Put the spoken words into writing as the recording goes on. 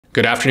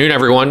Good afternoon,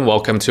 everyone.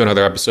 Welcome to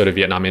another episode of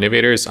Vietnam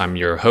Innovators. I'm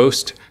your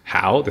host,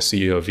 Hao, the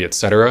CEO of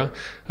Vietcetera.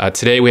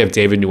 Today we have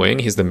David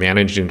Nguyen. He's the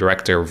managing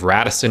director of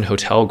Radisson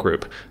Hotel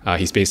Group.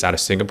 He's based out of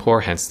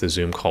Singapore, hence the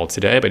Zoom call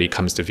today, but he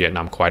comes to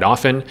Vietnam quite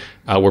often.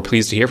 We're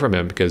pleased to hear from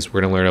him because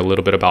we're going to learn a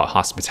little bit about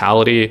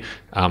hospitality,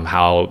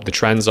 how the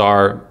trends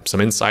are,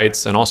 some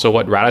insights, and also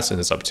what Radisson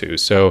is up to.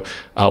 So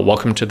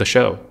welcome to the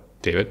show,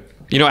 David.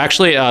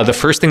 Actually, the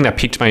first thing that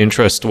piqued my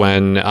interest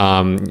when,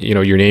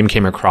 your name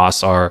came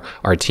across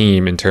our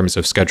team in terms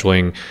of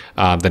scheduling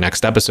the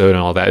next episode and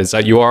all that is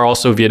that you are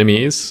also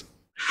Vietnamese.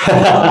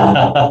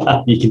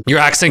 Your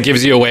accent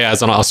gives you away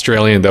as an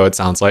Australian, though, it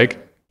sounds like.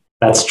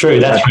 That's true.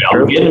 That's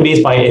true. I'm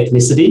Vietnamese by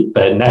ethnicity,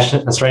 but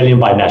Australian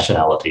by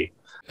nationality.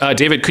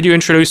 David, could you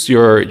introduce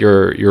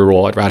your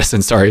role at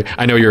Radisson? Sorry,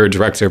 I know you're a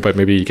director, but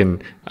maybe you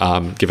can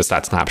give us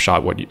that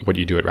snapshot, what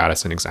you do at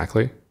Radisson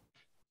exactly.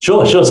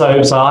 Sure. So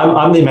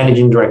I'm the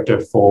managing director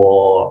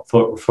for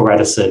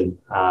Radisson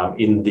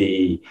in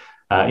the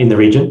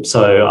region.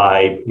 So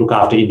I look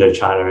after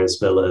Indochina as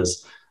well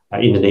as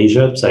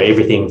Indonesia. So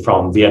everything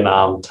from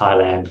Vietnam,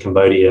 Thailand,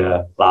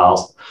 Cambodia,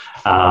 Laos,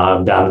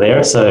 down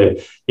there. So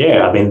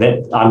yeah,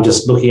 I'm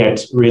just looking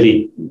at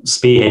really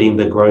spearheading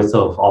the growth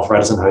of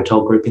Radisson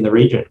Hotel Group in the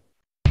region.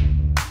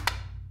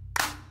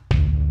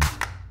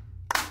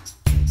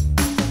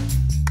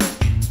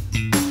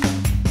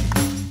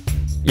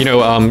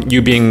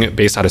 You being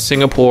based out of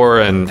Singapore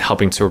and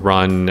helping to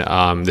run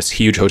this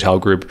huge hotel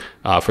group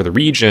for the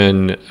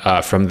region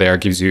from there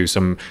gives you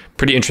some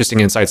pretty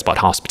interesting insights about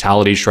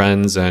hospitality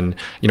trends. And,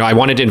 I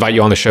wanted to invite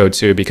you on the show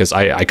too, because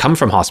I come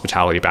from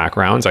hospitality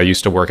backgrounds. I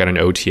used to work at an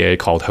OTA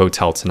called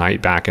Hotel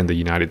Tonight back in the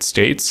United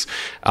States.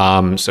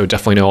 So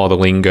definitely know all the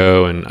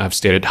lingo, and I've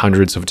stayed at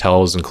hundreds of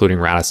hotels, including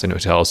Radisson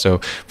Hotels.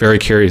 So very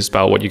curious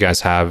about what you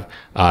guys have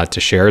to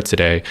share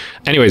today.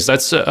 Anyways,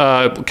 that's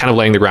kind of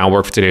laying the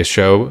groundwork for today's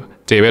show.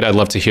 David, I'd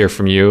love to hear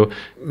from you,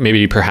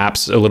 maybe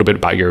perhaps a little bit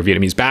about your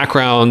Vietnamese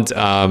background.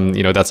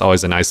 That's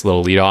always a nice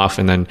little lead off.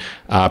 And then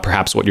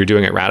perhaps what you're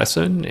doing at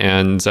Radisson.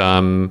 And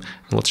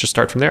let's just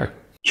start from there.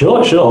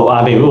 Sure.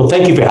 Well,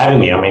 thank you for having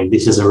me.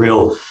 This is a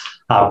real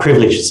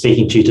privilege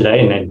speaking to you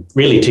today, and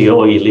really to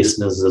all your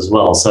listeners as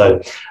well.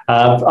 So,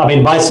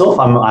 myself,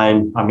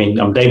 I'm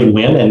David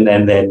Nguyen,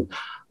 and then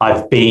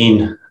I've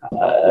been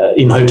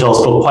in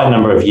hotels for quite a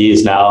number of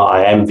years now.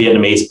 I am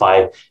Vietnamese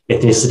by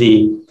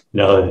ethnicity.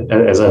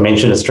 As I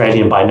mentioned,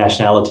 Australian by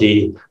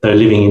nationality, though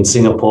living in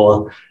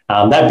Singapore.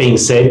 That being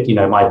said,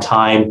 my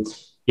time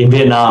in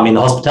Vietnam in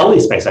the hospitality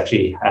space,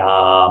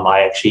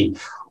 I actually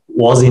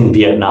was in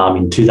Vietnam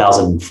in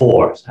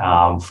 2004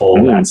 for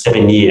about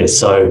 7 years.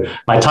 So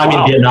my time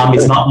in Vietnam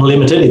is not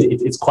limited.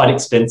 It's quite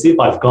extensive.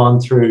 I've gone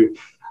through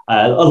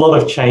a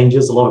lot of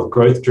changes, a lot of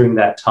growth during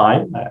that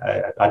time.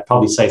 I'd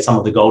probably say some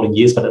of the golden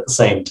years, but at the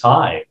same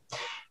time,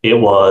 it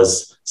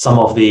was some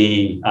of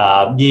the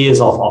years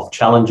of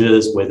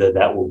challenges, whether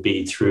that will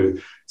be through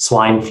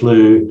swine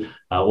flu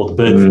or the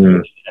bird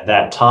flu at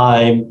that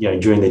time,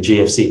 during the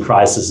GFC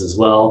crisis as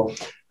well.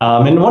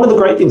 And one of the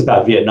great things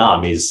about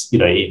Vietnam is,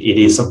 it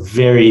is a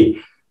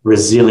very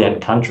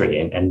resilient country,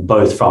 and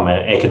both from an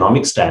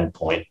economic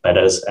standpoint, but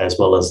as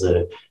well as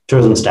the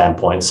tourism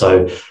standpoint.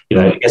 So,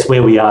 I guess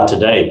where we are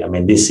today,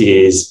 this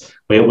is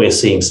where we're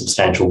seeing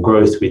substantial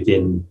growth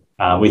within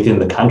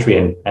the country,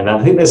 and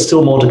I think there's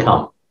still more to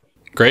come.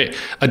 Great.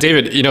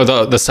 David,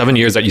 the 7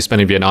 years that you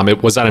spent in Vietnam,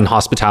 was that in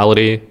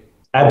hospitality?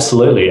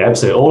 Absolutely.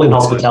 All in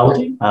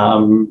hospitality,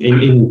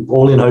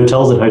 all in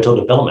hotels and hotel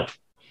development.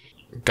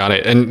 Got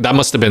it. And that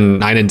must have been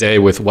night and day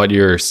with what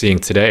you're seeing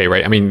today,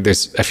 right?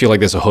 I feel like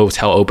there's a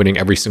hotel opening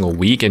every single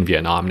week in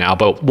Vietnam now,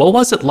 but what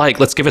was it like?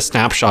 Let's give a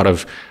snapshot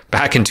of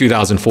back in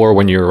 2004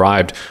 when you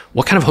arrived.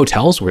 What kind of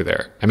hotels were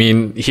there?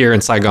 Here in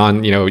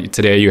Saigon,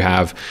 today you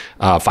have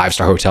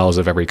 5-star hotels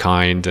of every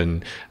kind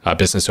and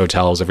business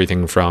hotels,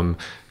 everything from,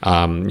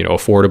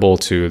 affordable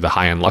to the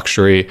high-end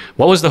luxury.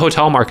 What was the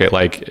hotel market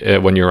like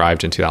when you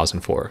arrived in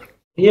 2004?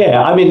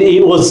 Yeah,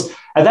 it was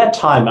at that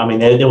time.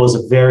 There was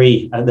a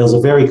very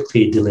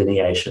clear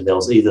delineation. There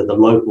was either the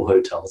local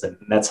hotels, and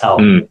that's how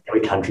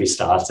every country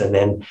starts, and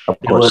then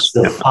there was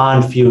the far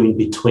and few in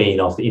between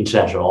of the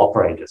international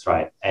operators,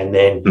 right? And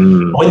then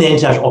when the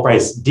international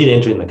operators did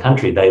enter in the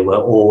country, they were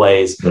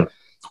always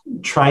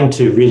trying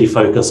to really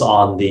focus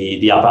on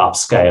the upper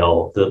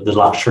upscale, the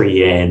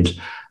luxury end.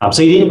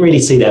 So you didn't really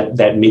see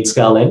that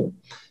mid-scale end.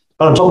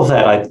 But on top of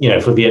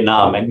that, for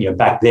Vietnam, and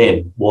back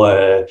then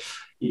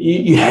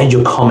you had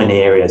your common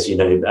areas, you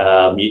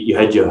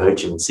had your Ho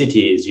Chi Minh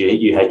cities,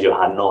 you had your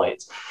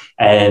Hanois,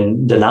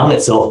 and Da Nang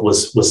itself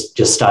was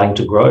just starting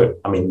to grow.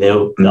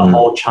 The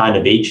whole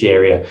China Beach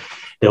area,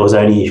 there was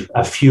only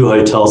a few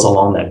hotels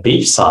along that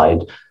beach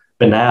side,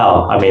 but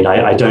now,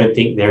 I don't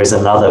think there is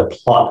another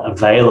plot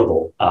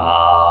available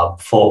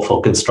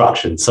for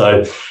construction.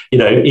 So,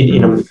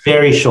 in a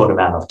very short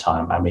amount of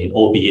time,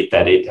 albeit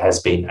that it has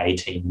been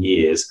 18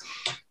 years,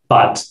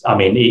 but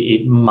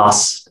it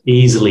must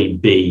easily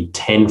be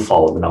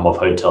tenfold the number of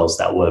hotels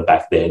that were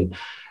back then.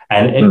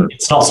 And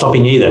it's not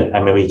stopping either.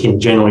 I mean, we can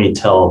generally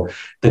tell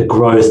the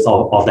growth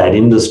of that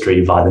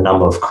industry by the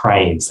number of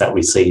cranes that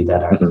we see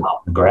that are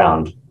on the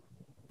ground.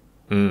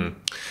 Mm.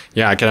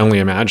 Yeah, I can only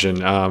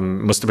imagine.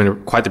 Must have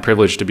been quite the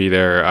privilege to be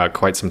there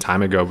quite some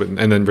time ago,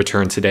 and then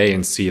return today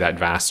and see that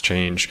vast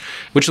change.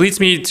 Which leads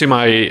me to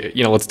my,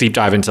 let's deep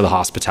dive into the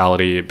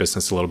hospitality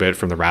business a little bit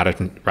from the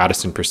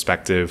Radisson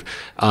perspective.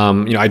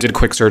 I did a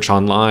quick search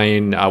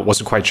online.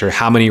 Wasn't quite sure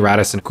how many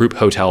Radisson Group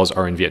hotels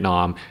are in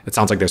Vietnam. It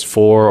sounds like there's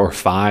 4 or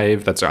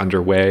 5 that's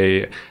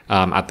underway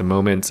at the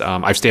moment.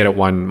 I've stayed at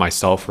one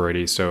myself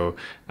already, so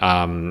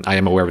I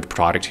am aware of the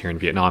product here in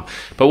Vietnam.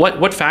 But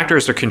what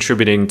factors are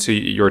contributing to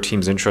your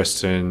team's interest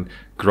in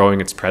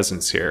growing its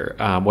presence here?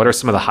 What are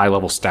some of the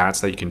high-level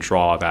stats that you can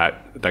draw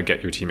that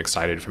get your team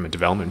excited from a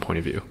development point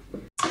of view?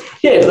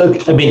 Yeah,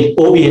 look, I mean,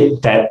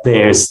 albeit that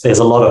there's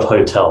a lot of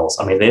hotels.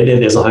 I mean,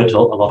 there's a lot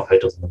of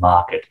hotels in the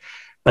market,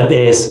 but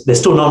there's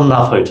still not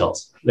enough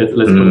hotels. Let's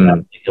put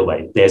it that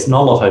way. There's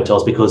not a lot of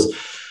hotels because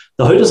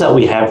the hotels that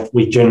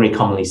we generally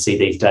commonly see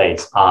these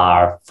days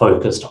are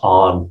focused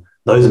on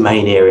those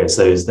main areas,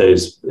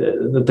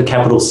 the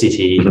capital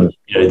city,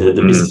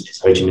 the business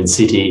Ho Chi Minh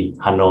City,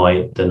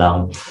 Hanoi, Da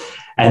Nang,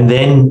 and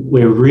then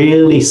we're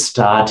really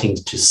starting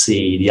to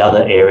see the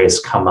other areas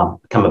come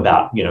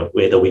about.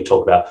 Whether we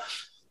talk about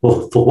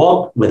Phu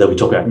Quoc, whether we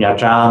talk about Nha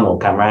Trang or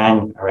Cam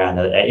Ranh, around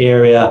the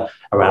area,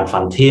 around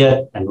Phan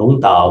Thiet and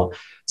Vũng Tàu.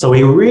 So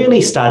we're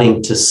really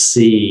starting to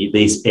see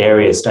these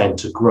areas starting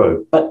to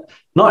grow. But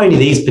not only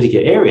these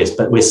particular areas,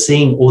 but we're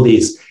seeing all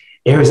these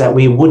areas that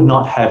we would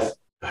not have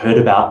heard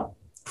about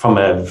from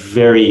a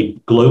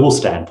very global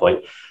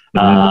standpoint,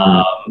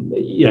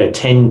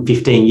 10,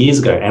 15 years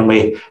ago. And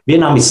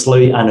Vietnam is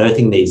slowly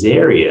unearthing these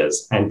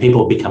areas and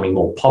people are becoming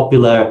more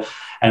popular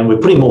and we're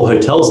putting more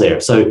hotels there.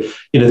 So,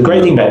 the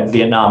great thing about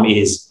Vietnam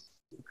is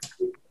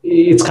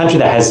it's a country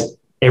that has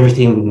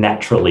everything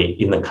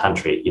naturally in the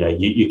country.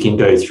 You can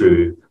go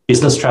through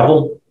business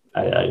travel,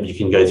 you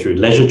can go through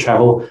leisure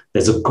travel.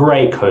 There's a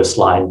great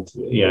coastline,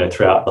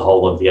 throughout the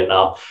whole of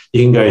Vietnam.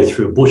 You can go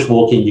through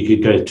bushwalking. You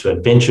could go to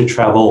adventure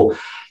travel.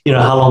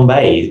 Ha Long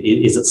Bay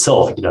is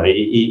itself,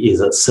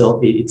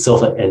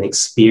 itself an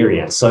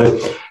experience. So,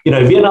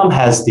 Vietnam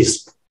has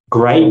this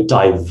great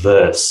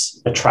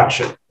diverse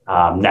attraction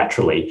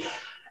naturally,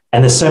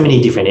 and there's so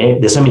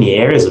many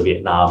areas of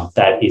Vietnam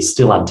that is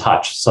still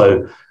untouched.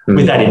 So,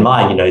 with that in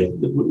mind,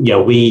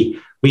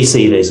 we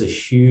see there's a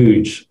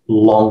huge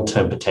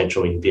long-term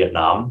potential in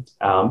Vietnam,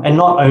 and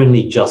not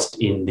only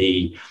just in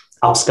the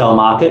upscale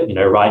market.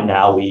 Right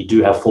now we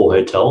do have 4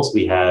 hotels.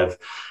 We have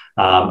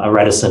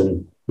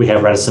Radisson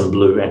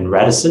Blu and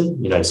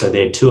Radisson. So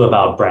they're 2 of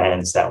our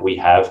brands that we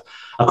have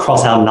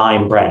across our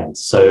 9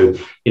 brands. So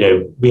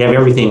we have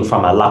everything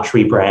from our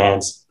luxury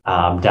brands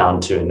down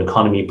to an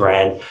economy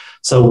brand.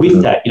 So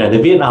with that, the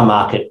Vietnam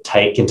market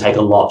can take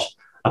a lot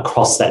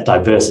across that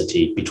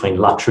diversity between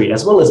luxury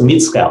as well as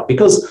mid-scale,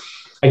 because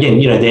again,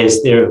 we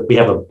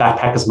have a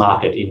backpackers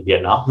market in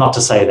Vietnam. Not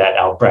to say that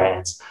our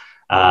brands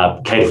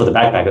cater for the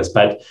backpackers,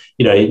 but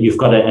you've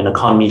got an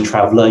economy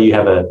traveler, you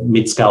have a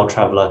mid-scale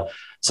traveler.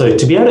 So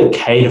to be able to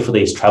cater for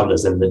these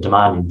travelers and the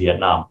demand in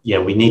Vietnam,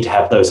 we need to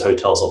have those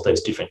hotels of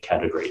those different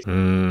categories.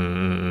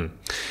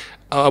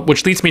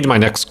 Which leads me to my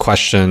next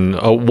question.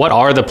 What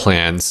are the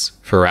plans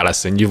for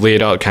Radisson? You've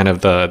laid out kind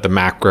of the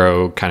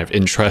macro kind of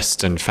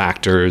interest and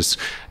factors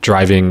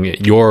driving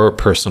your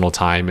personal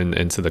time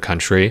into the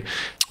country.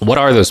 What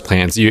are those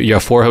plans? You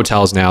have 4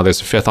 hotels now.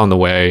 There's a 5th on the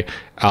way.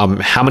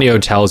 How many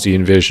hotels do you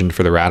envision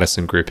for the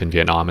Radisson Group in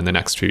Vietnam in the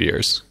next few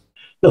years?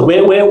 Look,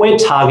 we're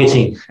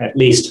targeting at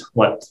least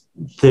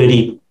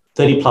 30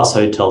 plus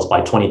hotels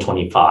by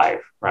 2025,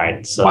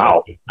 right? So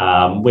wow.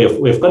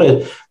 We've got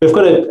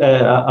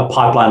a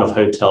pipeline of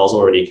hotels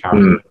already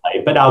currently in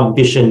play, but our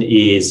ambition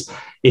is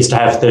to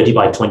have 30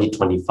 by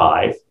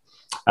 2025.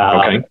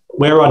 Okay.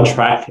 We're on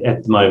track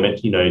at the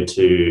moment,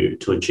 to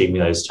achieving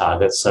those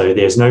targets. So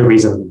there's no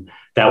reason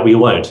that we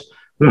won't.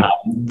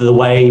 The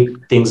way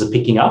things are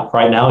picking up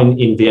right now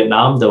in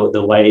Vietnam,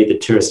 the way the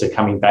tourists are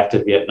coming back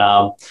to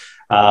Vietnam,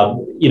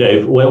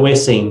 we're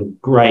seeing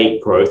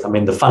great growth. I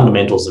mean, the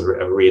fundamentals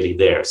are really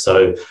there.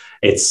 So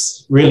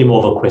it's really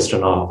more of a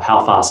question of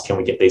how fast can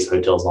we get these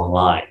hotels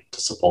online to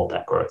support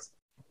that growth.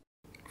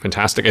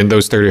 Fantastic. And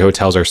those 30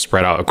 hotels are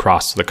spread out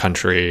across the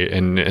country,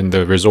 in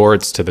the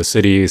resorts, to the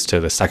cities,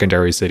 to the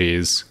secondary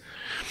cities.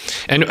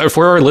 And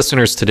for our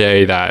listeners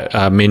today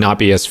that may not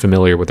be as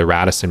familiar with the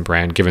Radisson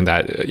brand, given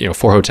that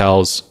 4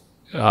 hotels,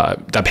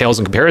 that pales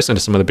in comparison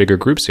to some of the bigger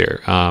groups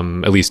here,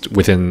 at least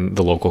within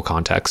the local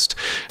context.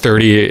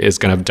 30 is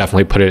going to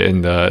definitely put it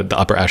in the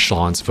upper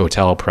echelons of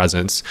hotel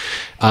presence.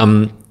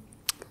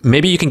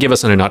 Maybe you can give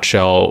us in a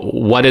nutshell,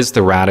 what does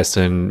the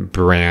Radisson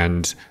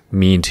brand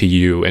mean to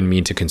you and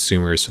mean to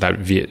consumers, so that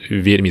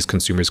Vietnamese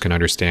consumers can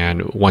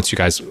understand, once you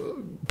guys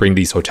bring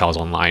these hotels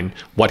online,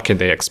 what can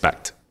they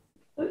expect?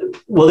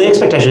 Well, the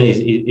expectation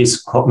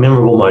is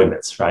memorable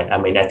moments, right? I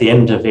mean, at the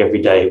end of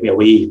every day,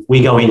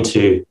 we go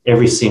into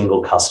every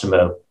single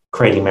customer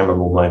creating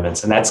memorable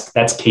moments, and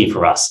that's key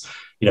for us.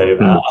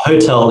 A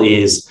hotel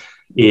is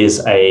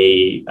is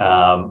a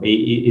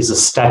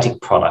static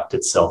product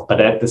itself,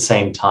 but at the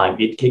same time,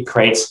 it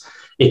creates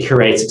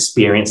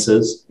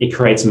experiences, it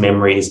creates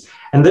memories,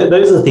 and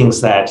those are the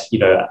things that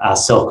are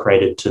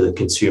self-created to the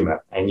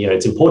consumer. And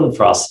it's important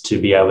for us to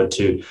be able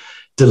to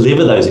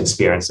deliver those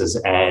experiences,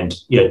 and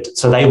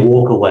so they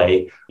walk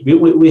away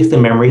with the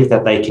memory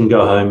that they can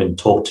go home and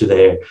talk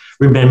to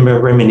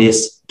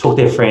reminisce, talk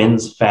to their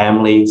friends,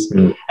 families,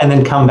 and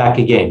then come back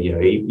again.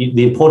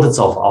 The importance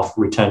of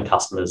return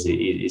customers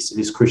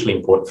is crucially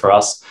important for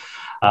us.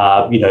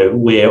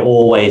 We're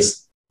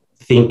always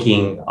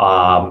thinking,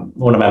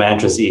 one of my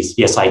mantras is,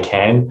 yes, I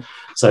can.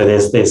 So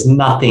there's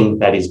nothing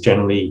that is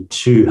generally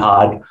too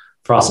hard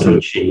for us to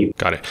achieve.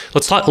 Got it.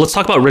 Let's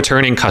talk about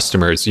returning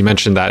customers. You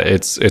mentioned that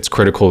it's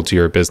critical to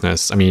your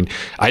business. I mean,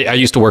 I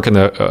used to work in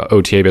the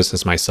OTA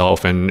business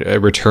myself, and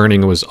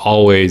returning was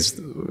always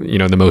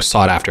the most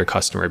sought after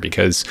customer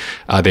because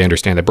they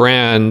understand the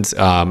brand.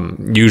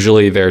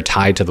 Usually they're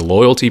tied to the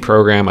loyalty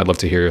program. I'd love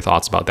to hear your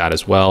thoughts about that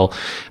as well.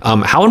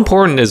 How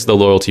important is the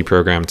loyalty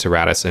program to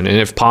Radisson? And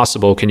if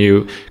possible, can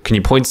you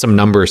point some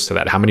numbers to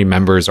that? How many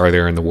members are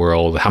there in the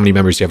world? How many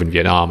members do you have in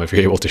Vietnam, if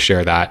you're able to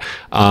share that?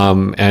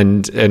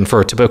 And for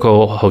a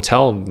typical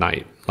hotel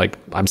night, like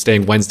I'm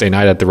staying Wednesday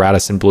night at the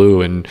Radisson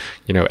Blu in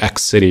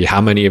X city,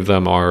 how many of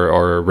them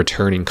are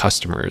returning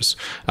customers?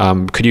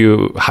 Could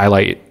you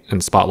highlight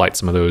and spotlight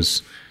some of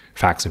those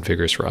facts and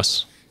figures for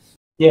us?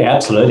 Yeah,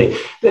 absolutely.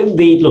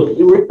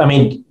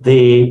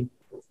 The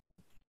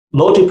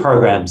loyalty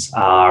programs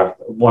are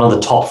one of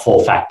the top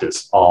 4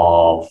 factors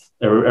of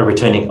a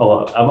returning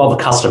or of a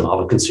customer, of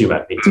a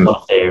consumer. It's one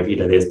of their,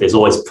 there's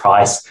always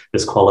price,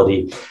 there's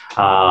quality,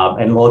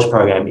 and loyalty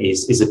program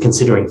is a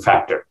considering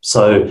factor.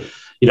 So,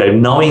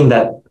 knowing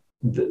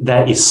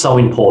that is so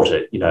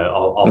important,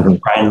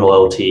 of brand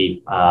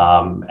loyalty,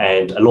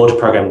 and a loyalty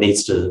program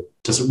needs to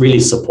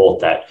really support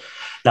that.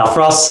 Now,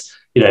 for us,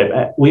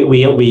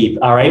 we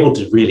are able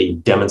to really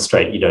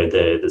demonstrate,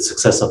 the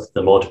success of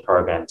the loyalty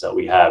programs that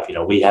we have.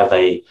 We have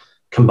a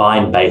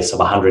combined base of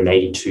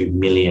 182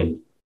 million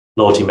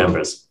loyalty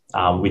members,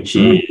 which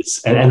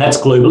is, and that's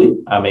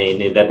globally. I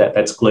mean,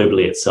 that's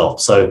globally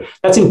itself. So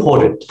that's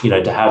important,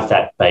 to have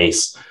that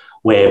base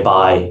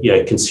whereby,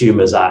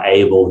 consumers are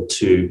able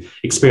to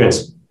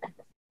experience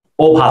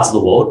all parts of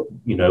the world,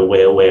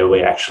 where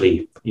we're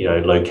actually,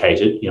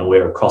 located.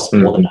 We're across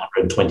more than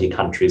 120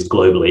 countries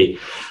globally.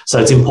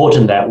 So it's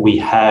important that we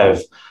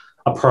have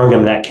a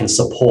program that can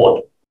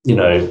support,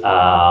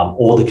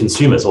 all the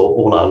consumers, or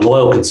all our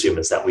loyal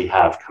consumers that we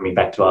have coming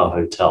back to our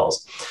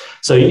hotels.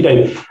 So,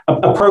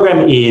 a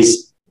program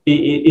is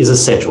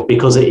essential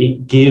because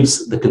it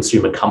gives the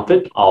consumer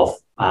comfort of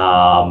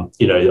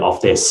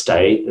their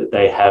stay, that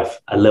they have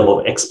a level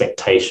of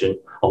expectation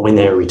of when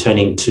they're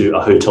returning to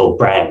a hotel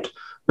brand,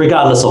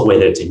 regardless of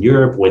whether it's in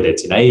Europe, whether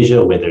it's in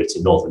Asia, whether it's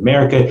in North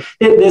America.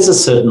 There's a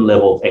certain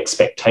level of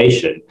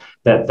expectation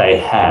that they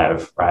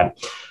have, right?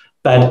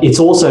 But it's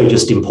also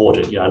just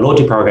important, a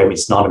loyalty program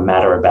is not a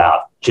matter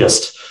about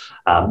just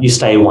you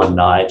stay one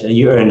night and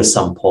you earn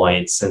some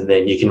points and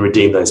then you can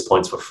redeem those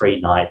points for free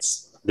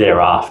nights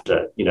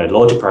thereafter.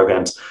 Loyalty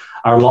programs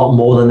are a lot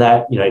more than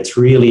that. It's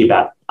really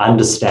about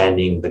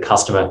understanding the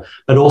customer,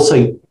 but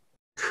also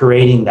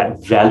creating that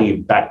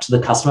value back to the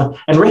customer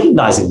and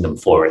recognizing them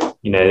for it,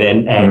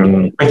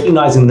 and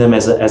recognizing them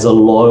as a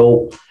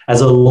loyal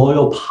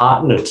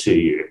partner to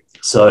you.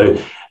 So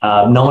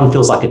no one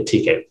feels like a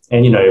ticket.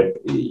 And,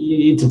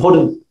 it's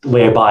important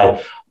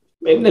whereby,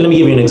 and let me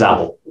give you an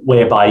example,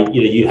 whereby,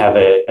 you have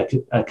a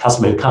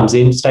customer who comes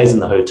in, stays in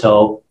the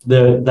hotel,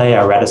 they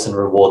are a Radisson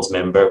Rewards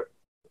member,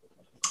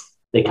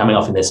 they're coming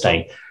off and they're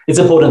staying. It's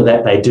important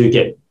that they do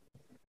get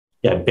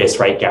best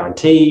rate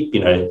guarantee,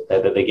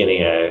 that they're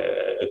getting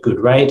a good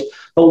rate.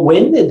 But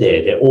when they're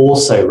there, they're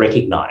also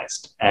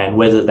recognized. And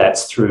whether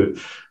that's through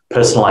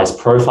personalized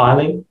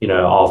profiling,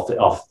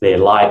 of their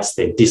likes,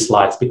 their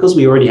dislikes, because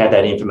we already have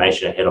that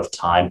information ahead of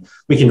time,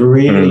 we can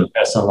really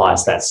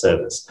personalize that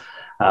service.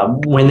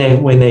 When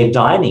they're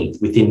dining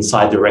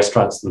inside the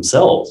restaurants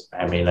themselves,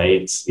 I mean,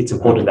 it's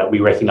important that we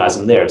recognize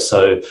them there.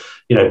 So,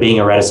 being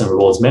a Radisson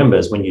Rewards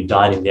members, when you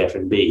dine in the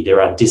F&B, there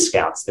are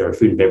discounts, there are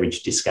food and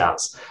beverage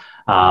discounts,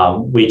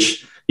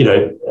 which,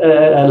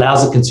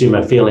 allows the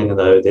consumer feeling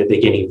though that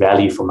they're getting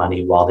value for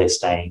money while they're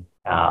staying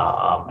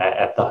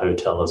at the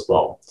hotel as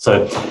well.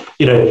 So,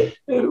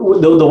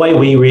 the way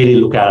we really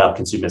look at our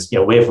consumers,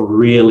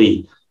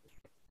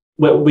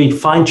 we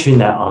fine-tune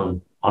that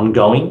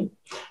ongoing.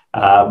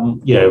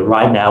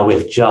 Right now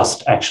we've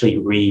just actually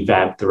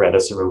revamped the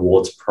Radisson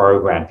Rewards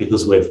program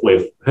because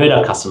we've heard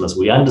our customers,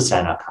 we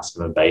understand our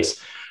customer base,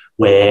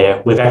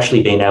 where we've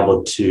actually been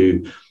able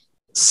to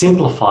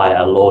simplify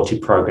our loyalty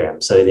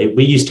program. So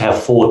we used to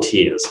have 4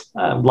 tiers,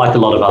 like a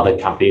lot of other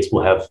companies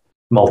will have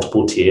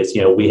multiple tiers.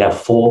 We had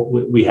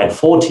 4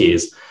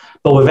 tiers,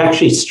 but we've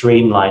actually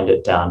streamlined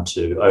it down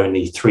to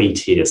only 3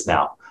 tiers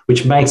now,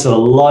 which makes it a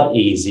lot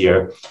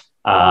easier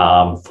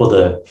for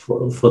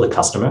the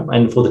customer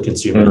and for the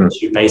consumer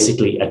to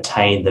basically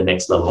attain the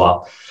next level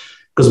up.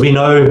 because we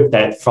know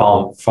that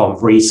from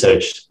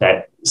research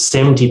that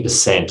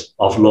 70%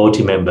 of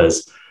loyalty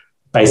members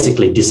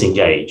basically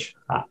disengage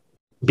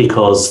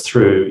because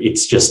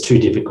it's just too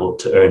difficult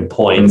to earn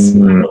points.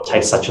 It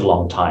takes such a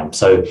long time.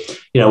 So,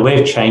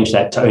 we've changed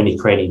that to only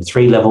creating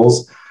 3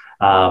 levels.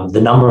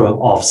 The number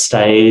of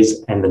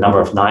stays and the number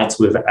of nights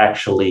we've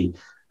actually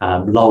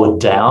lowered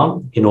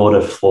down in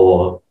order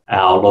for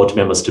our loyalty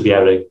members to be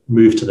able to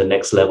move to the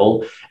next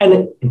level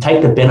and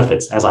take the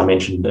benefits, as I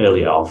mentioned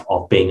earlier,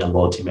 of being a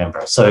loyalty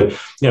member. So,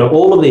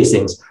 all of these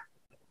things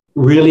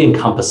really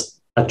encompass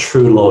a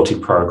true loyalty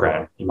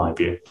program, in my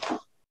view.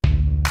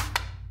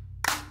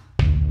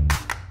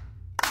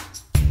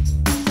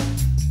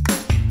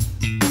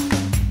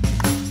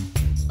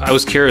 I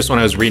was curious when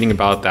I was reading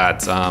about that,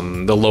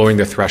 the lowering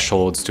the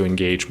thresholds to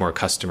engage more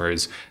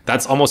customers.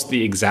 That's almost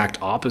the exact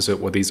opposite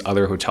what these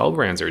other hotel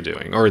brands are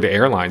doing, or the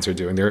airlines are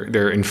doing.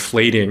 They're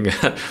inflating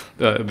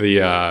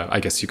the I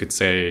guess you could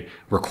say,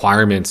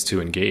 requirements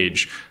to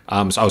engage.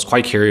 So I was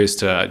quite curious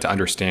to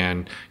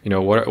understand,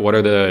 what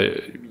are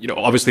the,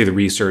 obviously the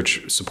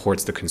research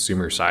supports the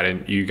consumer side,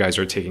 and you guys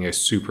are taking a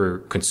super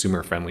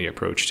consumer friendly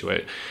approach to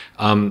it.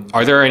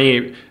 Are there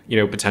any,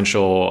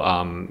 potential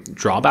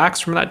drawbacks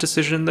from that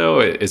decision though?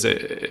 Is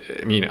it,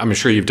 I'm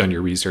sure you've done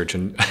your research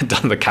and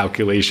done the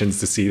calculations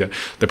to see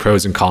the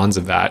pros and cons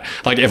of that.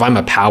 Like if I'm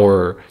a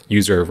power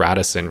user of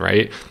Radisson,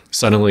 right?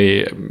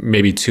 Suddenly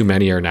maybe too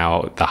many are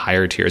now the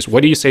higher tiers.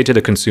 What do you say to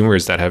the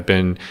consumers that have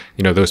been,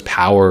 those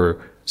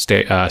power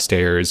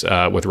stayers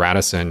with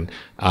Radisson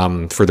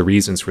for the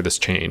reasons for this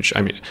change?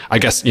 I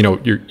guess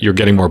you're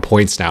getting more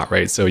points now,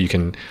 right? So you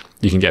can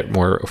get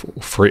more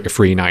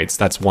free nights.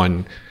 That's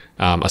one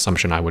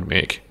assumption I would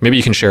make. Maybe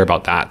you can share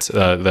about that,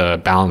 the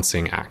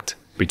balancing act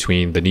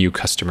between the new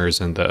customers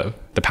and the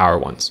power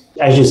ones.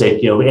 As you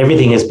said,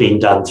 everything has been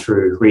done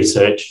through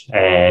research,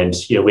 and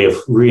we've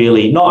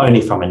really, not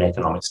only from an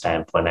economic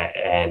standpoint,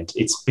 and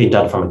it's been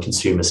done from a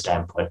consumer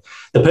standpoint.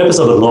 The purpose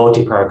of a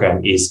loyalty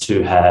program is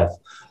to have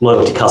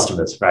loyalty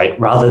customers, right?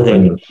 Rather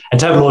than, and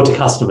to have loyalty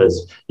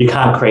customers, you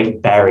can't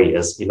create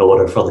barriers in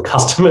order for the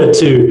customer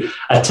to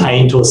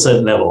attain to a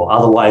certain level.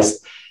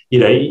 Otherwise,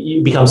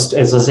 it becomes,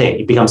 as I say,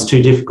 it becomes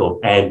too difficult.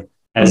 And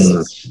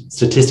as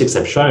statistics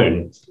have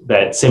shown,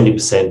 that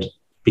 70%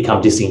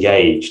 become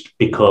disengaged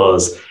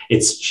because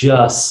it's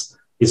just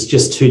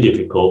too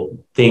difficult.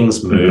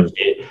 Things move.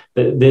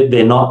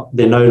 They're no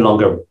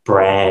longer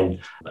brand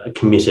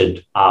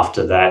committed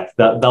after that.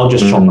 They'll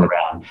just shop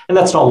around, and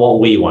that's not what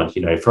we want.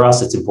 For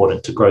us, it's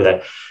important to grow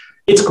that.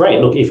 It's great.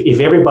 Look, if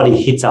everybody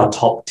hits our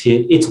top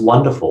tier, it's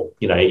wonderful.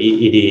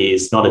 It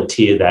is not a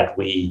tier that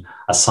we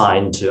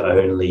assign to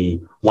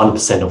only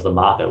 1% of the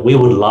market. We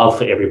would love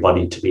for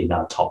everybody to be in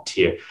our top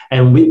tier.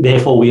 And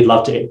therefore, we'd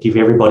love to give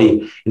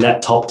everybody in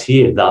that top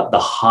tier the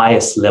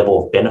highest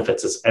level of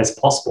benefits as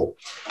possible.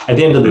 At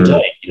the end of the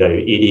day,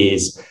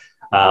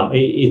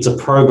 it's a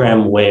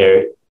program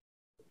where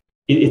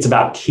it's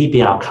about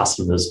keeping our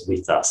customers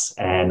with us,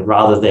 and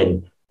rather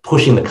than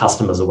pushing the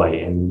customers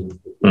away and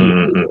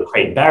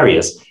create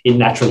barriers, it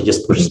naturally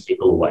just pushes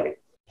people away.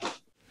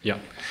 Yeah.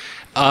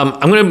 I'm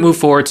going to move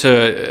forward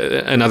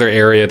to another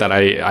area that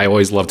I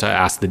always love to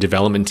ask the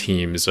development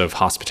teams of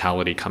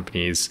hospitality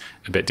companies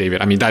a bit,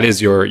 David. That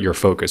is your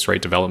focus,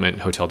 right? Development,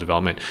 hotel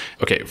development.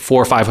 Okay,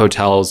 4 or 5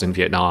 hotels in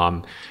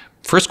Vietnam.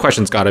 First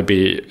question's got to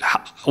be,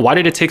 why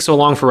did it take so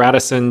long for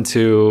Radisson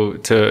to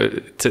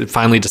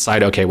finally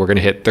decide, okay, we're going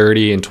to hit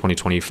 30 in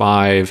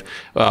 2025?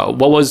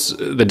 What was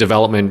the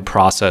development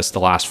process the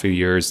last few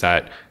years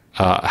that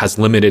has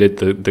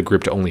limited the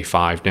group to only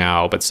 5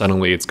 now, but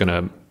suddenly it's going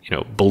to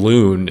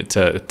balloon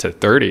to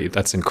 30?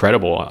 That's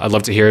incredible. I'd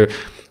love to hear,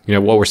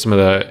 what were some of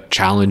the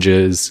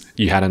challenges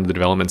you had on the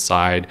development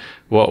side?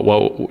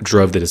 What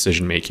drove the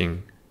decision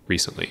making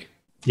recently?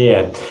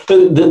 Yeah,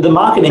 the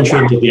market entry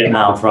into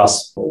Vietnam for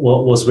us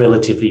was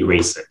relatively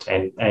recent,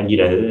 and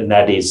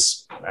that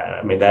is,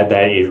 that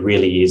it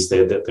really is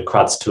the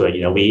crux to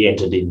it. We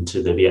entered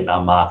into the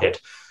Vietnam market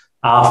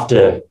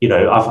after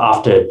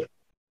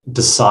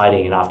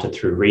deciding, and after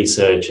through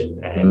research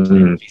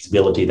and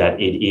feasibility, that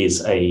it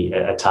is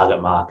a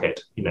target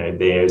market.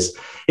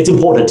 It's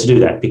important to do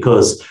that,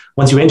 because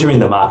once you enter in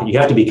the market, you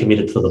have to be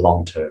committed for the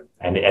long term,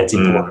 and it's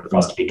important for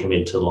us to be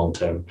committed to the long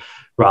term,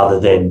 rather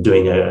than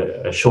doing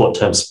a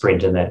short-term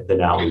sprint and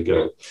then out we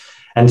go.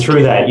 And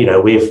through that,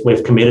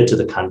 we've committed to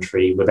the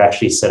country. We've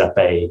actually set up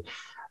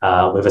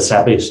we've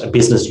established a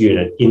business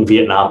unit in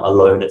Vietnam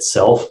alone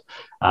itself.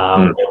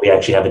 We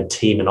actually have a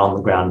team, an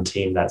on-the-ground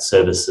team that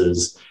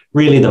services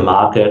really the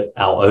market,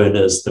 our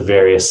owners, the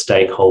various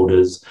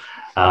stakeholders.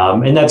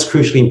 And that's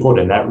crucially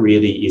important. That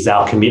really is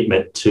our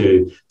commitment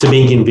to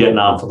being in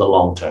Vietnam for the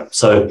long term.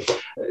 So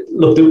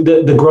look,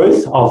 the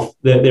growth of,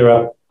 there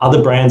are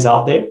other brands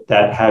out there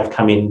that have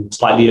come in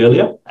slightly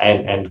earlier,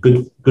 and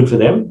good for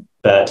them.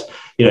 But,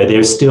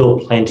 there's still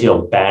plenty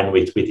of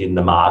bandwidth within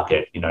the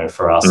market,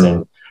 for us.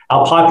 And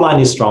our pipeline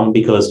is strong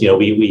because,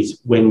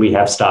 when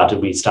we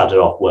started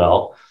off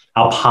well.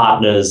 Our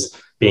partners,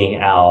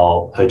 being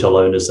our hotel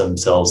owners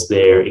themselves,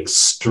 they're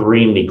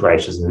extremely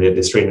gracious and they're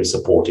extremely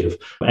supportive.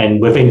 And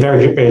we've been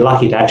very, very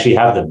lucky to actually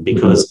have them,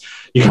 because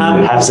you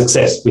can't have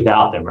success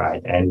without them,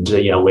 right? And,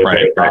 we're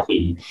very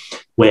lucky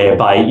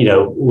whereby,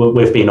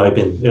 we've been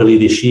open early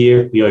this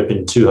year. We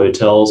opened 2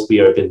 hotels.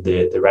 We opened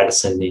the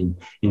Radisson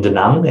in Da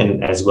Nang,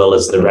 and as well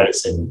as the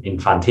Radisson in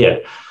Phan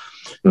Thiet.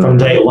 From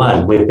day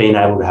one, we've been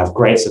able to have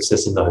great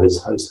success in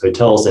those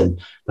hotels. And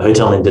the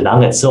hotel in Da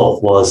Nang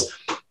itself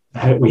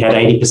we had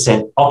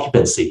 80%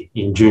 occupancy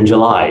in June,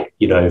 July,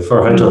 for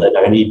a hotel that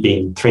had only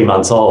been 3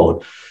 months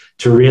old.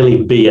 To really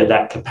be at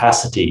that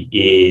capacity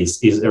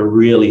is a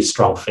really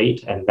strong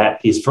feat. And that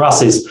is, for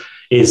us,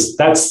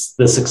 that's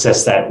the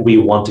success that we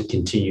want to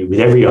continue with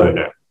every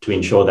owner, to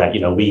ensure that,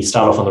 we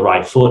start off on the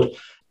right foot.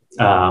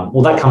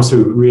 That comes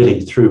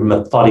through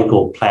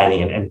methodical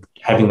planning and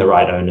having the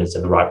right owners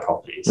and the right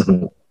properties.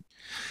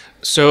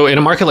 So in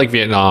a market like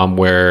Vietnam,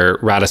 where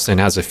Radisson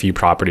has a few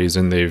properties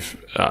and they've,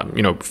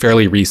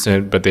 fairly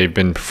recent, but they've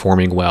been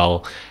performing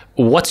well,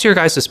 what's your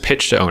guys'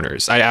 pitch to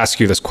owners? I ask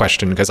you this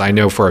question because I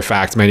know for a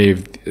fact many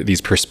of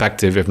these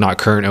prospective, if not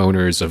current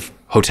owners of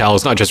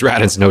hotels, not just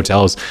Radisson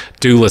hotels,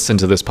 do listen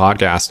to this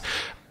podcast.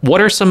 What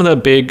are some of the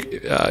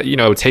big,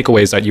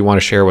 takeaways that you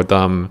want to share with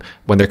them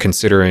when they're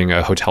considering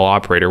a hotel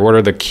operator? What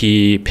are the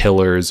key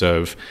pillars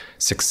of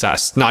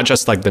success? Not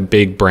just like the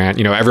big brand,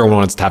 everyone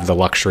wants to have the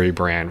luxury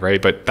brand,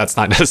 right? But that's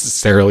not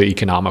necessarily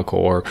economical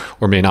or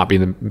may not be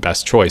the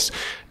best choice.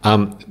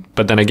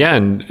 But then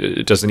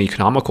again, does an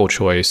economical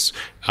choice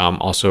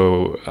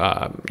also,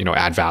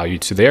 add value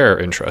to their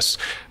interests?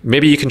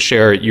 Maybe you can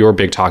share your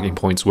big talking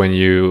points when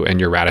you and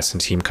your Radisson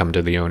team come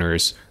to the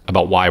owners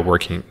about why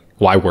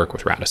work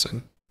with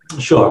Radisson.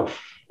 Sure.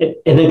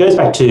 And it goes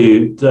back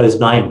to those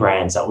 9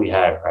 brands that we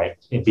have, right?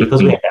 And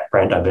because we have that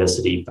brand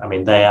diversity, I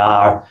mean, they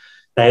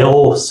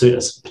all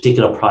suit a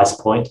particular price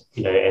point,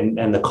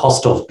 and the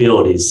cost of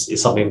build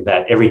is something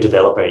that every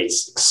developer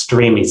is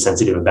extremely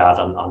sensitive about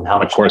on how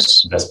much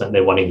investment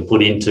they're wanting to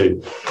put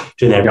into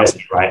their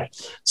investment, right?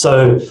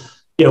 So,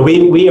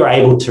 we are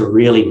able to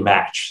really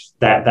match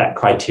that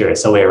criteria.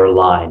 So we're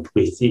aligned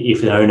with,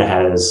 if an owner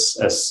has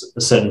a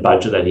certain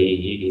budget that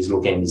he's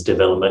looking at his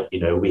development,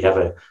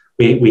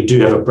 we do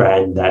have a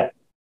brand that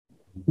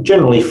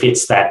generally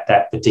fits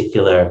that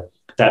particular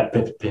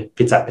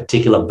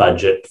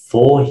budget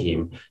for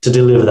him to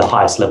deliver the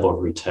highest level of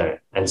return.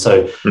 And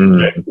so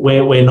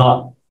we're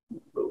not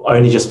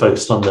only just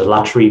focused on the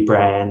luxury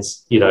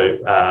brands,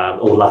 or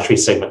luxury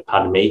segment,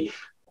 pardon me,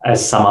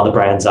 as some other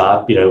brands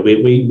are.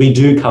 We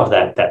do cover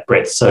that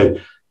breadth. So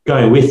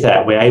going with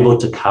that, we're able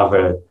to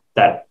cover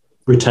that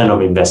return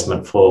of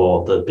investment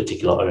for the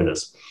particular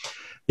owners.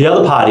 The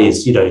other part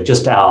is,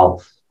 just the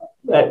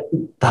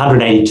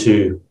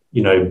 182,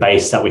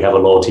 base that we have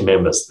of loyalty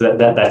members.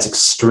 That's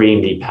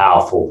extremely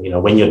powerful.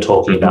 When you're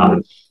talking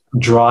about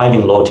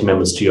driving loyalty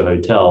members to your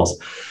hotels,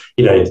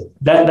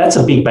 that's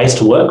a big base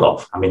to work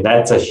off. I mean,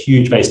 that's a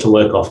huge base to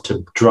work off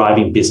to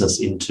driving business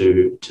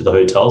into the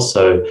hotels.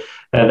 So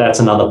that's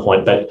another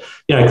point. But,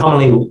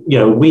 commonly,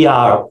 we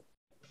are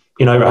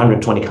in over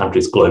 120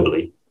 countries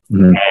globally.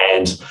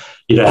 And,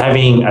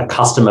 having a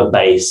customer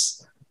base,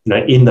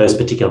 in those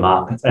particular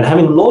markets, and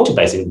having loyalty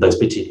base in those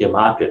particular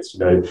markets,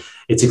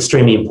 it's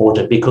extremely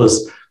important,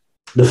 because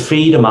the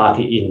feeder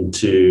market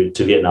into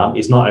Vietnam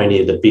is not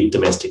only the big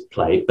domestic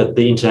play, but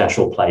the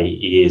international play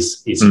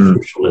is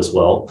crucial as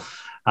well.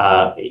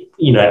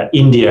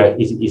 India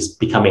is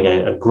becoming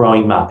a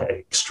growing market, an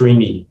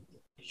extremely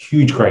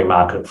huge growing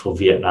market for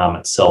Vietnam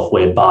itself,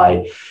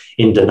 whereby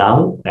in Da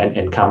Nang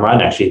and Cam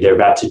Ranh, actually, they're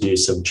about to do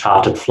some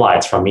chartered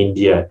flights from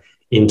India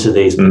into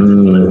these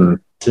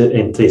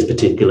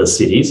particular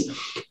cities.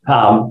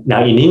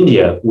 Now, in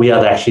India, we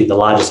are actually the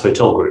largest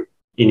hotel group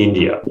in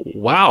India.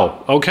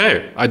 Wow.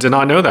 Okay. I did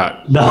not know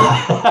that. No.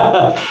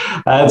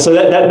 So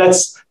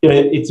that's,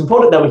 it's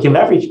important that we can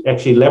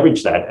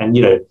leverage that. And,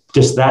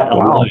 just that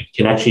alone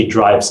can actually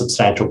drive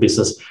substantial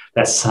business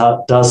that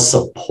does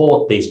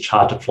support these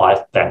chartered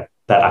flights that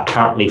are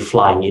currently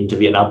flying into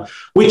Vietnam,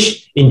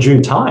 which in due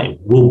time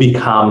will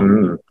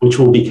become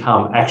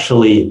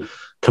actually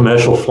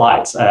commercial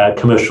flights,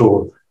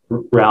 commercial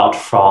route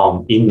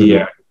from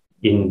India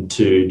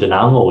into Da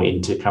Nang or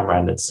into Cam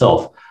Ranh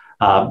itself.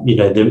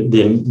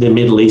 The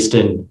Middle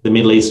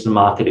Eastern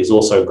market is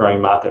also a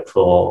growing market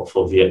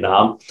for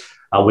Vietnam.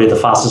 We're the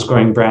fastest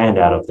growing brand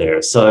out of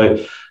there.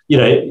 So,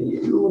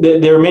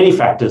 there are many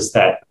factors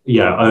that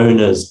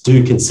owners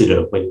do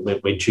consider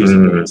when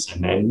choosing this,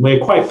 and we're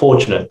quite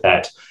fortunate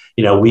that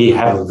we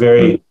have a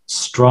very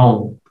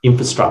strong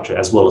infrastructure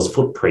as well as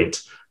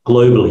footprint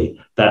globally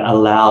that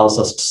allows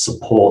us to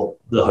support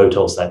the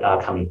hotels that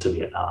are coming to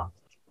Vietnam.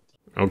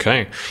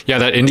 Okay. Yeah,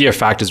 that India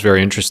fact is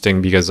very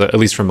interesting because at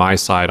least from my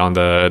side, on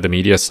the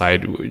media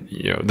side,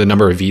 the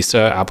number of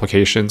visa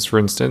applications, for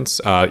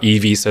instance,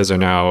 e-visas are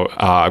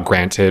now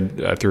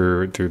granted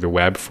through the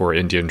web for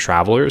Indian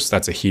travelers.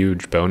 That's a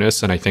huge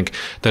bonus. And I think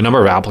the number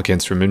of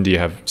applicants from India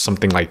have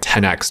something like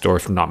 10x or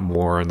if not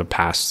more in the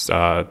past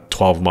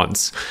 12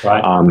 months.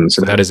 Right.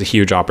 So that is a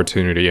huge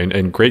opportunity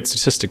and great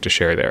statistic to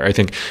share there. I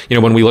think,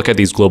 when we look at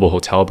these global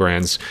hotel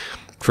brands,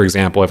 for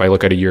example, if I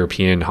look at a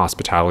European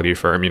hospitality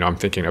firm, I'm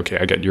thinking, okay,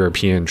 I get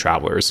European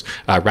travelers.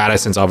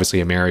 Radisson's obviously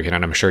American,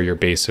 and I'm sure your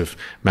base of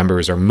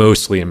members are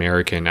mostly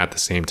American at the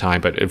same time.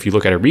 But if you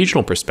look at a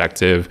regional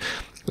perspective,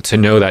 to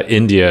know that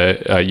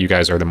India, you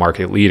guys are the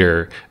market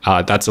leader,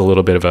 that's a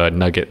little bit of a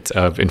nugget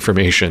of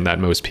information that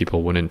most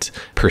people wouldn't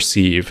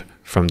perceive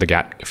from the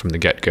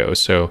get-go.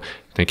 So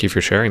thank you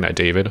for sharing that,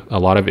 David. A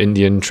lot of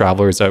Indian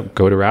travelers that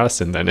go to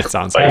Radisson, then it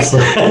sounds like.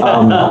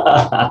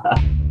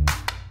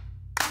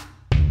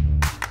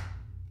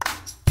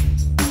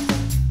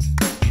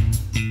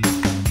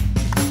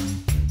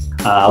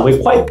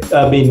 We're quite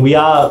big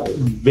out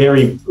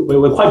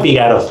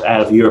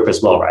of Europe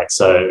as well, right?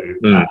 So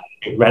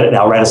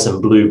our Radisson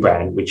Blue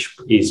brand, which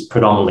is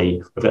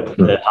predominantly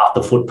half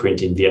the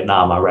footprint in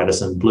Vietnam, are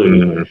Radisson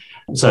Blue.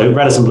 So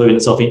Radisson Blue in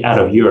itself, out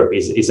of Europe,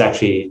 is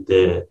actually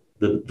the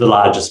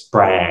largest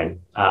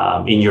brand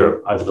in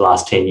Europe over the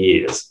last 10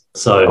 years.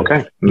 So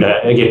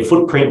again,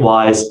 footprint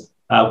wise,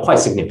 quite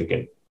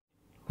significant.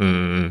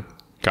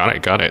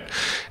 Got it.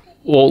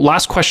 Well,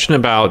 last question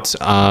about,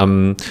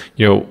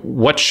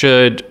 what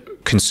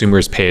should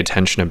consumers pay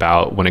attention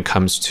about when it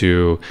comes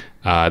to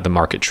the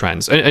market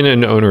trends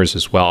and owners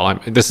as well?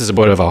 This is a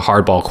bit of a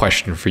hardball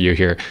question for you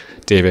here,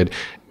 David.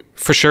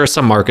 For sure,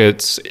 some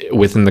markets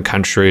within the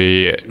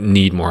country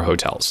need more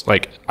hotels.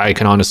 Like I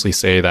can honestly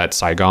say that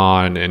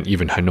Saigon and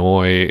even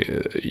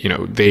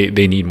Hanoi,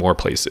 they need more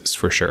places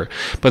for sure.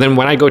 But then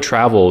when I go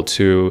travel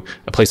to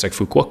a place like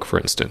Phu Quoc, for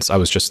instance, I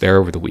was just there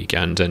over the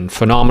weekend, and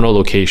phenomenal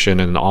location,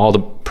 and all the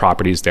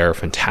properties there are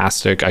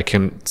fantastic. I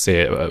can't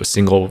say a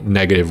single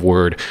negative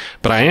word,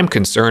 but I am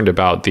concerned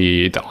about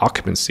the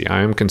occupancy.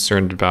 I am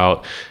concerned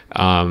about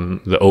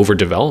the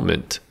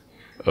overdevelopment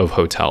of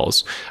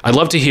hotels. I'd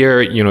love to hear,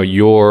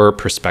 your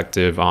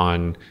perspective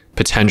on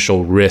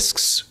potential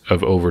risks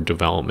of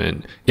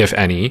overdevelopment, if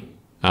any.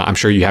 I'm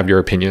sure you have your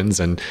opinions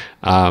and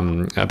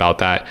about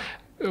that.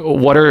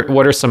 What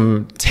are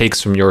some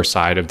takes from your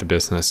side of the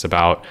business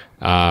about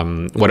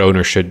what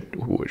owners should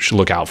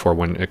look out for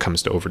when it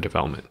comes to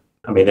overdevelopment?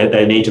 I mean,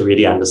 they need to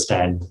really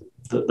understand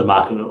the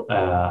market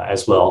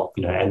as well,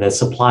 and the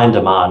supply and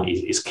demand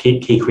is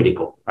key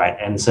critical, right?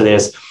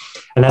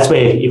 And that's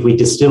where, if we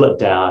distill it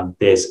down,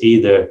 there's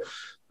either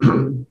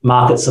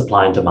market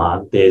supply and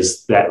demand,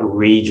 there's that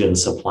region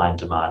supply and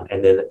demand,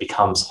 and then it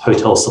becomes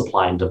hotel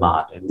supply and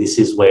demand. And this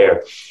is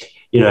where,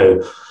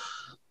 even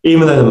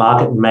though the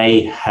market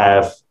may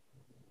have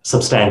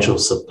substantial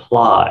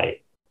supply,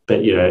 but,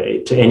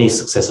 to any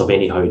success of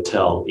any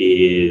hotel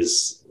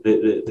is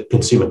the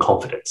consumer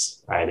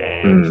confidence, right?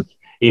 And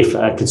if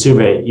a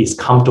consumer is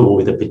comfortable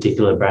with a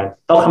particular brand,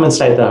 they'll come and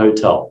stay at the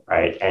hotel,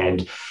 right?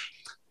 And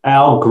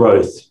our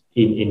growth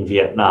in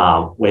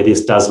Vietnam, where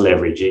this does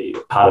leverage it,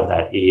 part of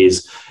that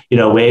is,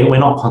 we're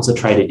not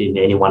concentrated in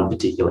any one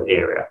particular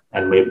area,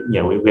 and we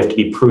have to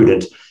be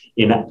prudent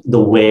in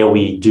where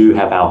we do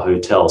have our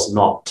hotels,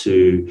 not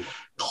to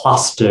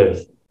cluster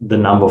the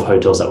number of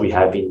hotels that we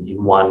have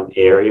in one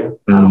area,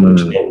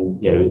 which then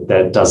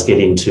that does get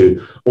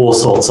into all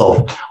sorts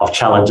of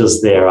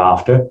challenges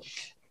thereafter.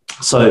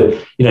 So,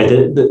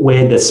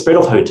 where the spread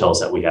of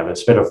hotels that we have, the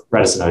spread of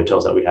Radisson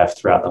hotels that we have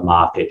throughout the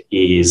market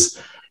is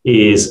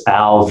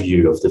our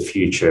view of the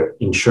future,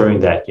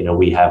 ensuring that,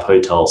 we have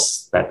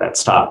hotels that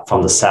start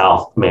from the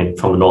south,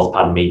 from the north,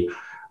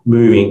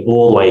 moving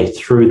all the way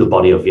through the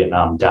body of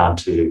Vietnam down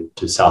to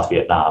South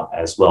Vietnam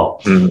as well.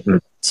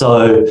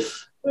 So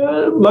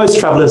most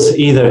travelers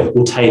either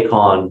will take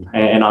on,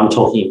 and I'm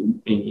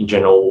talking in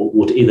general,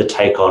 would either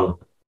take on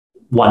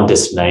one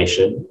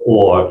destination,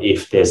 or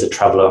if there's a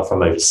traveler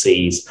from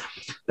overseas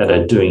that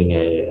are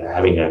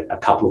having a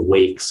couple of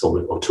weeks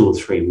or 2 or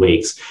 3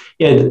 weeks,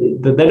 they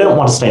don't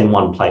want to stay in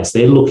one place.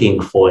 They're looking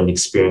for an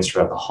experience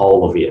throughout the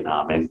whole of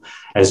Vietnam. And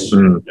as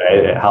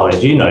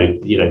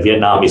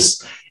Vietnam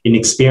is in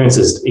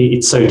experiences,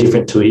 it's so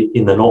different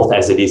in the north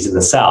as it is in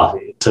the south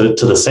to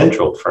the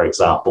central, for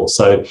example.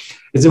 So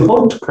it's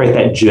important to create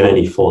that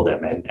journey for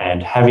them,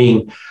 and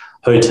having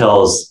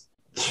hotels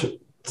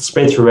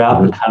spread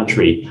throughout the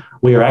country,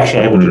 we are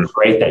actually able to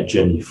create that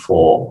journey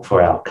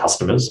for our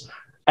customers,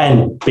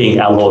 and being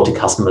our loyalty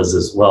customers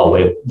as well,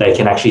 where they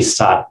can actually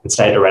start and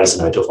stay at a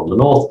Radisson Hotel from the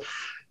north,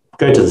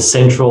 go to the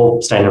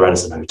central, stay in a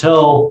Radisson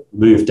Hotel,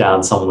 move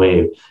down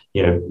somewhere,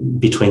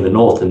 between the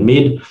north and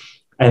mid,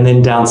 and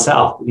then down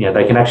south,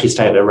 they can actually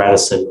stay at a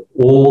Radisson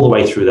all the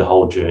way through the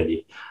whole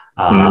journey.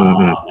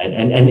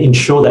 And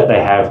ensure that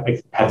they have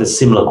the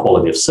similar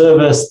quality of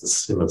service, the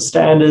similar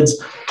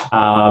standards,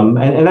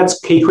 and that's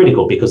key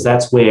critical, because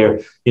that's where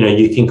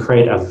you can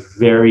create a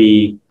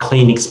very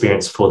clean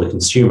experience for the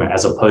consumer,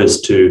 as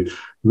opposed to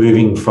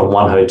moving from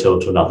one hotel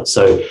to another.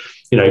 So,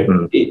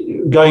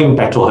 going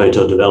back to a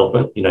hotel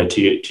development,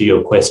 to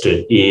your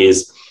question,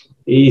 is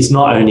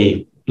not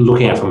only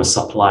looking at from a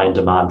supply and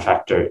demand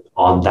factor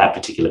on that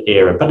particular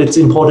area, but it's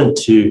important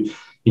to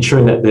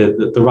ensuring that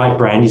the right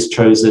brand is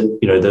chosen,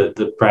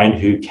 the brand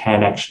who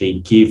can actually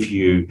give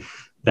you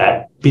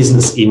that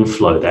business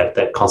inflow,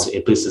 that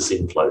constant business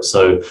inflow.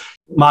 So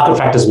market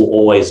factors will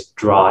always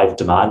drive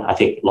demand, I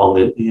think,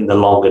 in the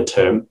longer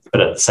term,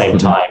 but at the same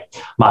time,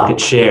 market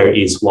share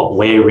is what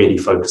we're really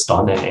focused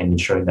on and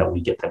ensuring that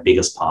we get the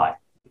biggest pie.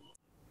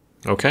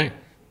 Okay.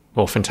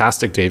 Well,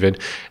 fantastic,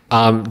 David.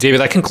 David,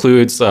 that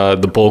concludes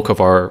the bulk of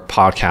our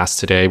podcast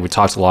today. We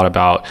talked a lot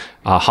about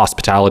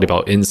hospitality,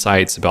 about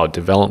insights, about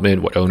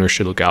development, what owners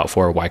should look out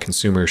for, why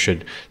consumers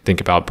should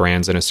think about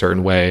brands in a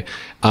certain way.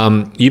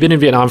 You've been in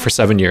Vietnam for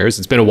 7 years.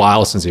 It's been a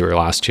while since you were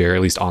last here,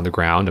 at least on the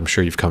ground. I'm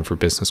sure you've come for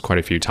business quite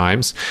a few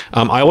times.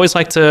 I always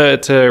like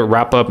to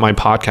wrap up my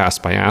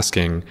podcast by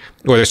asking,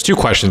 well, there's two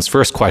questions.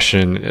 First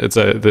question, it's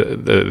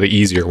the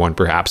easier one,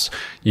 perhaps.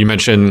 You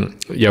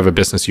mentioned you have a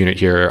business unit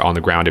here on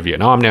the ground in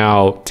Vietnam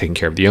now, taking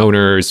care of the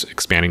owners,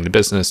 expanding the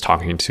business,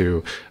 talking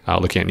to,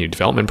 looking at new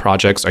development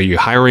projects. Are you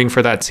hiring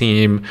for that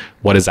team?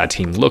 What does that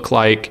team look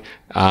like?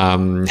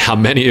 How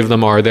many of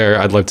them are there?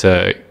 I'd love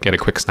to get a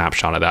quick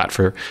snapshot of that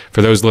for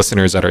those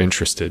listeners that are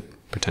interested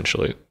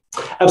potentially.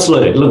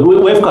 Absolutely.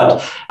 Look, we've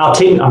got our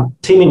team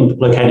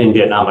located in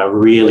Vietnam are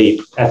really,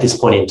 at this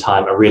point in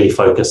time, are really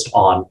focused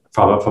on,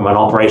 from an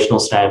operational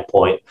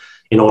standpoint,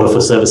 in order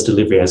for service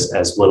delivery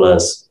as well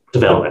as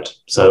development.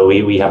 So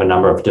we have a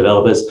number of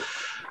developers.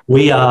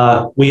 We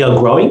are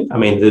growing. I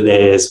mean,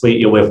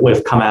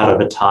 we've come out of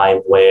a time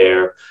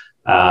where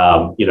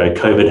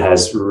COVID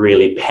has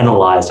really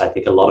penalized, I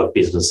think, a lot of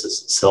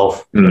businesses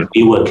itself.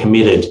 We were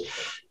committed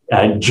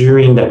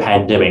during the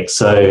pandemic.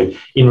 So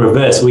in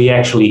reverse, we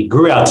actually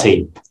grew our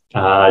team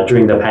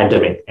during the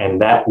pandemic,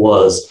 and that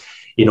was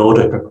in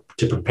order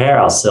to prepare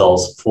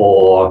ourselves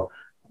for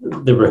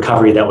the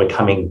recovery that we're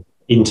coming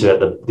into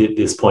at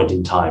this point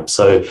in time.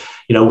 So,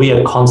 we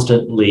are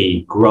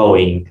constantly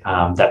growing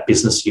that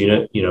business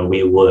unit.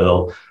 We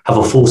will have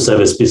a full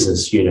service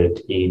business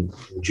unit in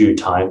due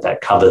time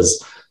that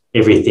covers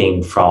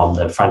everything from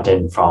the front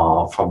end,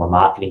 from a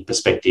marketing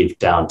perspective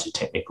down to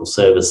technical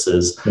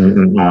services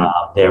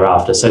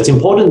thereafter. So it's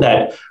important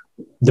that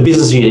the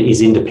business unit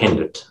is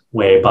independent,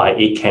 whereby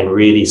it can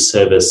really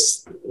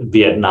service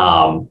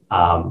Vietnam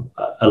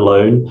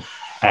alone.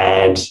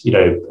 And,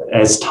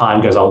 as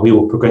time goes on, we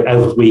will progress,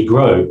 as we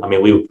grow, we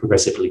will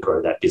progressively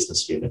grow that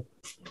business unit.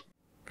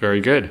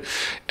 Very good.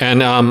 And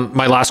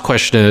my last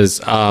question is,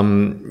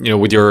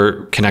 with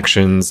your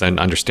connections and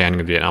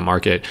understanding of the Vietnam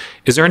market,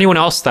 is there anyone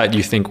else that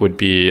you think would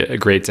be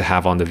great to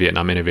have on the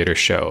Vietnam Innovators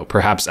show,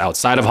 perhaps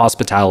outside of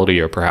hospitality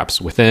or perhaps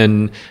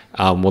within?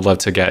 Would love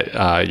to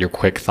get your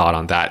quick thought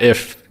on that,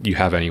 if you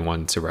have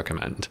anyone to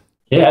recommend.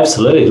 Yeah,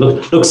 absolutely.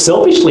 Look.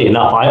 Selfishly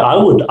enough, I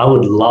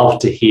would love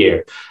to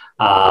hear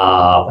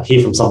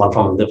from someone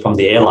from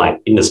the airline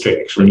industry.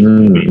 Actually,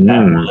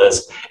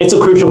 it's a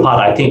crucial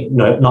part. I think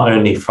not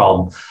only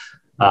from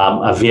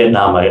a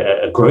Vietnam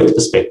a growth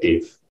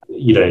perspective,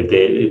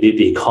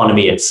 the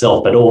economy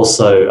itself, but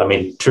also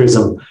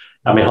tourism,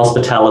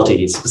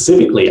 hospitality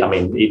specifically.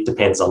 It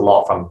depends a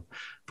lot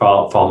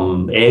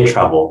from air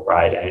travel,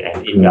 right,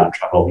 and inbound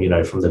travel.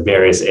 From the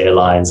various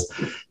airlines.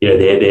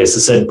 There's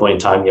a certain point in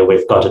time.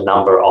 We've got a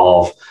number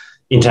of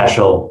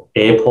international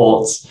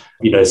airports.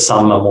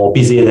 Some are more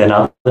busier than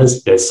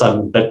others. There's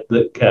some, but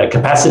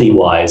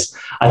capacity-wise,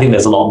 I think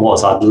there's a lot more.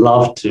 So I would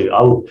love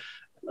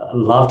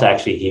to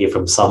actually hear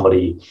from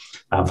somebody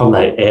from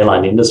the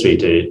airline industry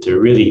to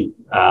really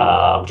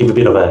give a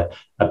bit of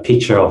a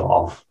picture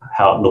of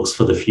how it looks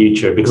for the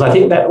future, because I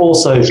think that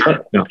also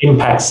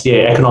impacts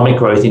economic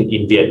growth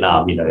in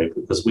Vietnam.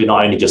 Because we're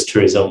not only just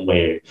tourism,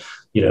 we're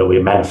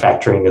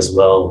manufacturing as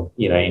well,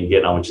 in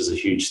Vietnam, which is a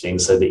huge thing.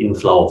 So the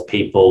inflow of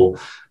people,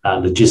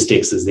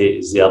 logistics is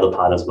the other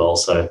part as well.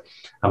 So,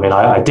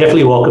 I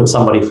definitely welcome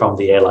somebody from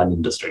the airline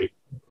industry.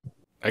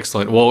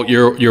 Excellent. Well,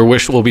 your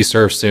wish will be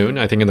served soon.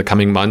 I think in the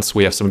coming months,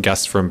 we have some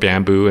guests from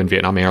Bamboo and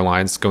Vietnam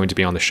Airlines going to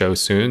be on the show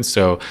soon.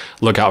 So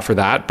look out for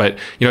that. But,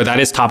 that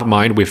is top of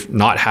mind. We've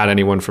not had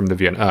anyone from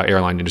the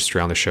airline industry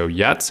on the show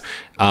yet.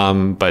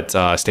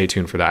 But stay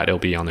tuned for that. It'll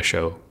be on the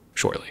show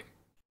shortly.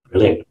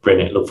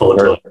 Brilliant. Look forward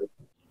to it.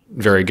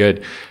 Very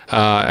good.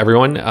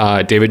 Everyone,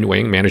 David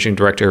Nguyen, Managing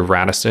Director of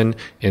Radisson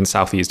in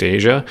Southeast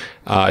Asia.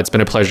 It's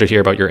been a pleasure to hear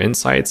about your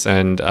insights,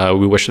 and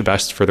we wish the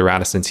best for the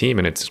Radisson team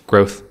and its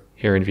growth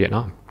here in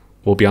Vietnam.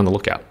 We'll be on the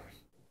lookout.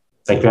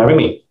 Thank you for having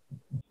me.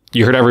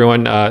 You heard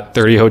everyone,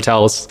 30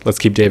 hotels. Let's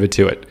keep David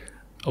to it.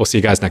 We'll see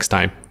you guys next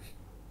time.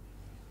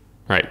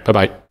 All right.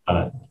 Bye-bye.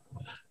 Bye.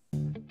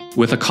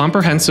 With a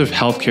comprehensive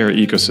healthcare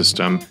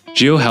ecosystem,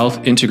 Jio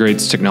Health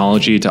integrates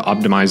technology to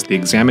optimize the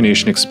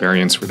examination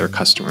experience for their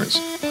customers.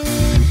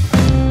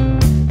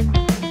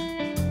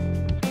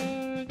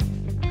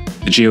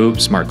 The Jio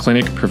Smart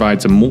Clinic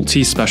provides a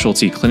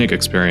multi-specialty clinic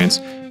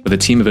experience with a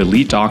team of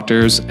elite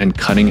doctors and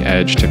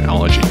cutting-edge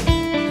technology.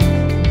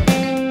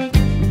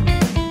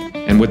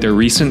 And with their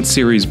recent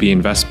Series B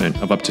investment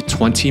of up to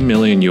 $20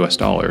 million US,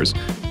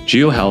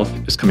 Jio Health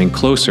is coming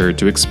closer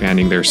to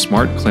expanding their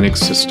smart clinic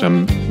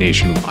system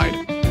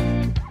nationwide.